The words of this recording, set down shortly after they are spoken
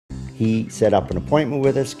He set up an appointment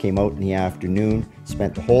with us, came out in the afternoon,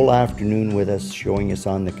 spent the whole afternoon with us, showing us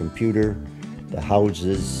on the computer the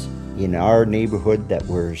houses in our neighborhood that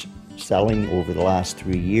were selling over the last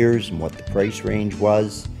 3 years and what the price range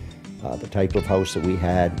was, the type of house that we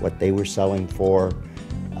had, what they were selling for.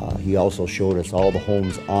 He also showed us all the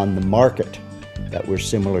homes on the market that were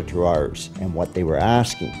similar to ours and what they were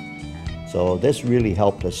asking. So this really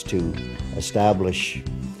helped us to establish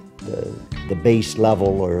the base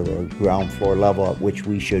level or the ground floor level at which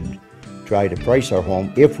we should try to price our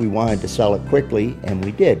home if we wanted to sell it quickly, and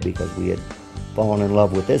we did, because we had fallen in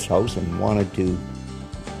love with this house and wanted to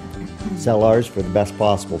sell ours for the best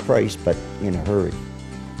possible price, but in a hurry.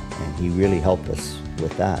 And he really helped us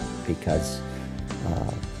with that, because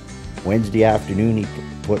Wednesday afternoon he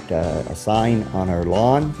put a sign on our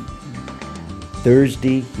lawn.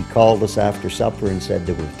 Thursday he called us after supper and said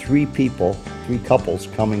there were three couples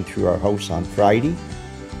coming through our house on Friday.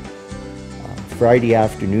 Friday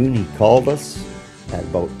afternoon he called us at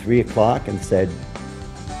about 3 o'clock and said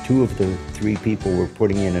 2 of the 3 people were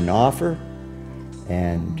putting in an offer,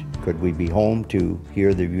 and could we be home to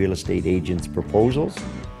hear the real estate agent's proposals.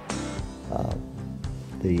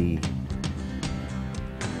 The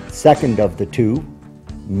second of the 2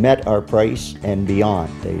 met our price and beyond.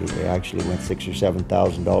 They actually went $6,000 or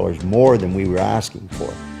 $7,000 more than we were asking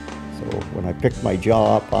for. So when I picked my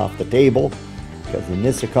jaw up off the table, because in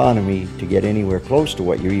this economy, to get anywhere close to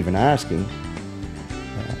what you're even asking,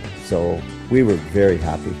 so we were very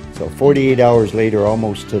happy. So 48 hours later,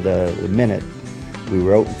 almost to the minute, we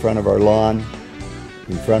were out in front of our lawn,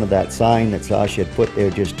 in front of that sign that Sasha had put there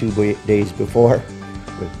just 2 days before,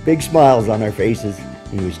 with big smiles on our faces.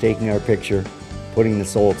 He was taking our picture, putting the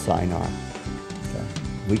sold sign on. So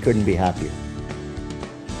we couldn't be happier.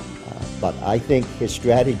 But I think his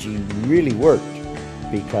strategy really worked,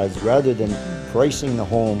 because rather than pricing the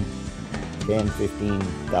home $10,000,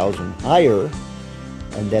 $15,000 higher,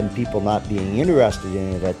 and then people not being interested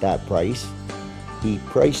in it at that price, he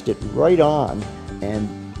priced it right on. And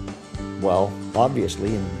well,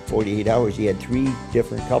 obviously in 48 hours he had 3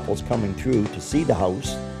 different couples coming through to see the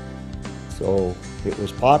house. So it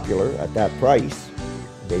was popular at that price.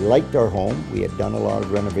 They liked our home. We had done a lot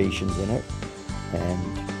of renovations in it, and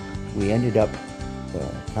we ended up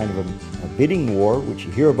kind of a bidding war, which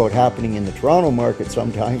you hear about happening in the Toronto market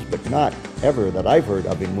sometimes, but not ever that I've heard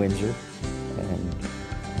of in Windsor. And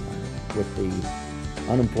with the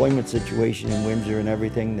unemployment situation in Windsor and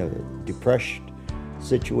everything, the depressed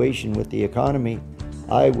situation with the economy,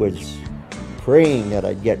 I was praying that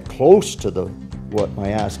I'd get close to what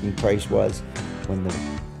my asking price was, when the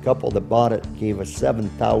couple that bought it gave us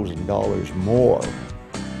 $7,000 more.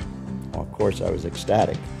 Well, of course, I was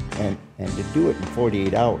ecstatic. And to do it in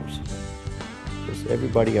 48 hours. Just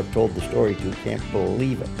everybody I've told the story to can't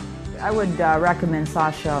believe it. I would recommend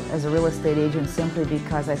Sasha as a real estate agent simply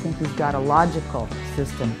because I think he's got a logical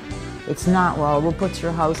system. It's not, well, we'll put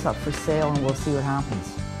your house up for sale and we'll see what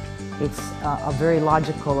happens. It's a very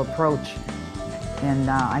logical approach,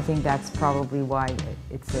 and I think that's probably why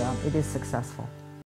it is successful.